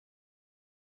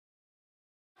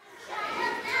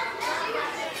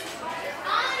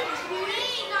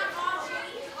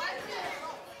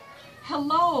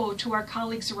hello to our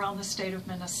colleagues around the state of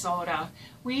Minnesota.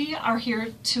 We are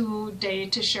here today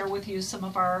to share with you some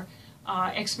of our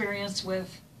experience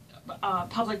with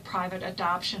Public-Private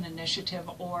Adoption Initiative,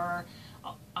 or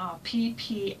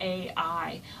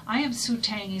PPAI. I am Sue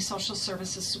Tange, Social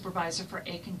Services Supervisor for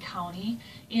Aitkin County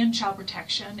in Child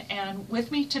Protection, and with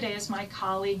me today is my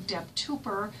colleague Deb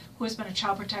Tuper, who has been a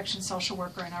child protection social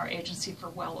worker in our agency for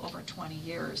well over 20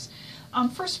 years.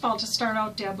 First of all, to start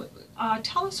out, Deb,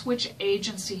 tell us which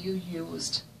agency you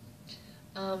used.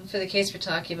 For the case we're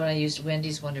talking about, I used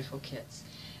Wendy's Wonderful Kids.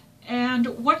 And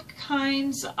what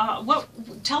kinds,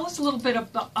 tell us a little bit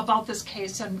about this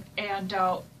case and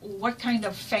what kind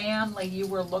of family you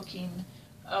were looking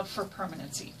for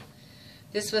permanency.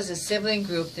 This was a sibling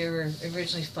group. There were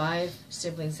originally 5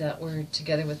 siblings that were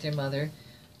together with their mother.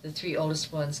 The 3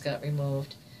 oldest ones got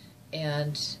removed,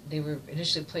 and they were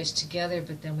initially placed together,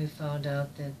 but then we found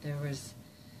out that there was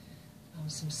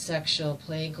some sexual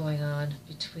play going on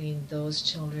between those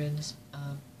children,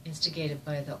 instigated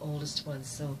by the oldest ones.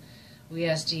 So we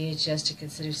asked DHS to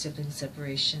consider sibling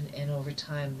separation, and over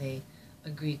time they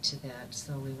agreed to that.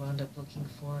 So we wound up looking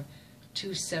for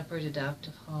 2 separate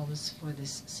adoptive homes for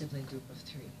this sibling group of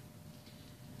 3.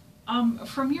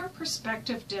 From your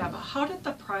perspective, Deb, how did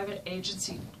the private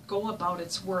agency go about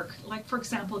its work? Like, for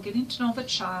example, getting to know the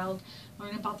child,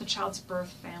 learning about the child's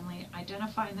birth family,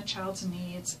 identifying the child's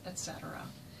needs, etc.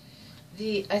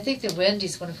 I think that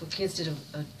Wendy's Wonderful Kids did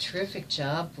a terrific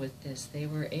job with this. They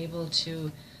were able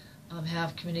to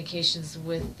have communications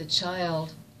with the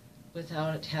child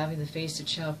without having the face of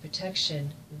child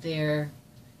protection. They're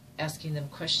asking them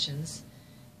questions,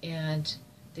 and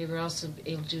they were also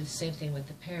able to do the same thing with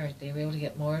the parent. They were able to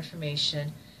get more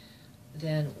information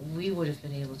than we would have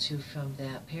been able to from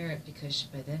that parent, because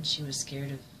by then she was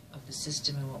scared of the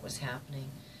system and what was happening.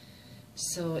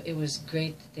 So it was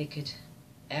great that they could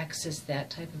access that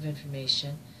type of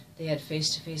information. They had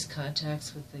face-to-face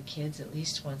contacts with the kids at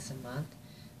least once a month.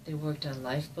 They worked on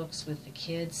life books with the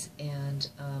kids, and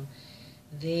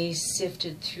they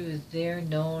sifted through their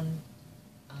known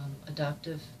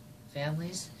adoptive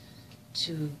families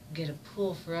to get a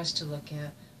pool for us to look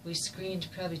at. We screened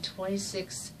probably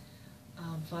 26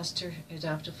 foster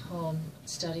adoptive home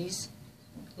studies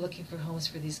looking for homes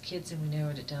for these kids, and we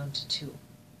narrowed it down to 2.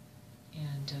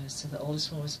 And so the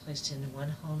oldest one was placed in one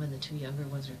home, and the 2 younger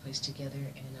ones were placed together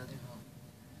in another home.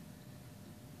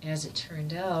 As it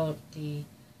turned out, the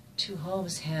 2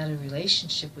 homes had a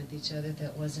relationship with each other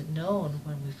that wasn't known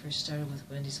when we first started with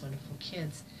Wendy's Wonderful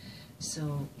Kids.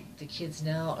 So the kids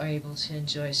now are able to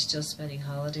enjoy still spending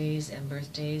holidays and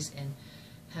birthdays and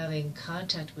having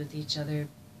contact with each other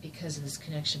because of this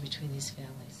connection between these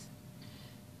families.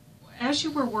 As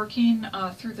you were working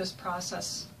through this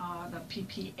process, the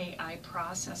PPAI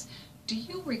process, do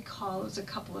you recall, it was a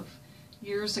couple of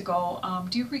years ago,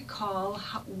 do you recall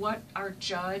what our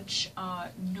judge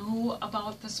knew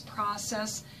about this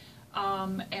process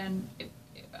and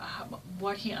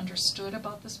what he understood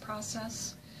about this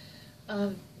process?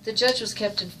 The judge was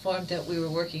kept informed that we were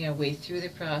working our way through the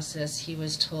process. He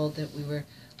was told that we were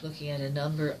looking at a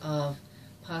number of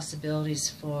possibilities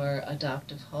for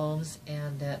adoptive homes,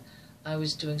 and that I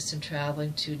was doing some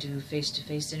traveling to do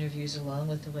face-to-face interviews along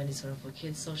with the Wendy's Wonderful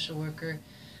Kids social worker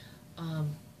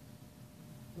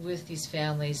with these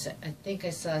families. I think I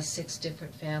saw 6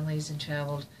 different families and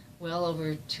traveled well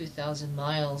over 2,000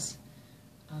 miles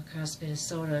across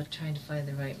Minnesota trying to find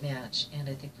the right match, and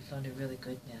I think we found a really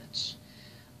good match.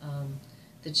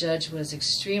 The judge was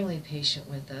extremely patient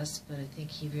with us, but I think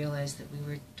he realized that we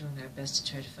were doing our best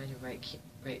to try to find a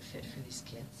right fit for these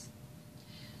kids.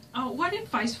 What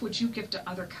advice would you give to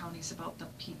other counties about the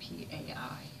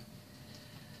PPAI?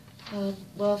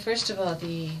 Well, first of all,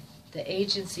 the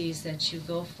agencies that you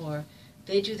go for,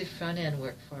 they do the front end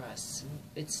work for us.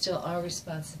 It's still our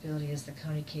responsibility as the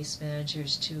county case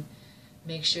managers to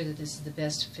make sure that this is the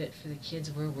best fit for the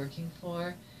kids we're working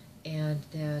for, and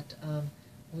that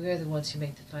we are the ones who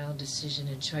make the final decision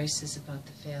and choices about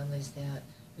the families that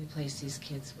we place these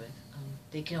kids with.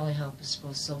 They can only help us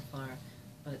go so far,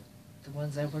 but the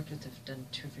ones I've worked with have done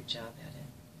a terrific job at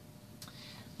it.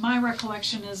 My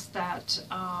recollection is that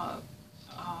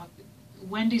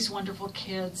Wendy's Wonderful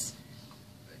Kids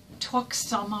took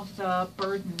some of the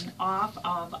burden off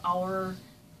of our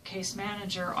case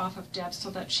manager, off of Deb, so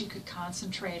that she could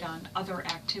concentrate on other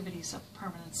activities of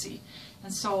permanency.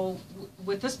 And so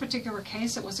with this particular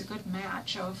case, it was a good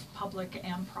match of public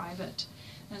and private.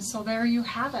 And so there you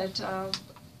have it,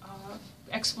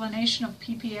 explanation of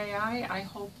PPAI. I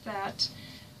hope that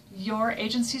your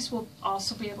agencies will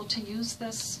also be able to use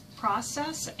this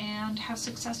process and have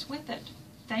success with it.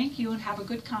 Thank you, and have a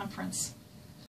good conference.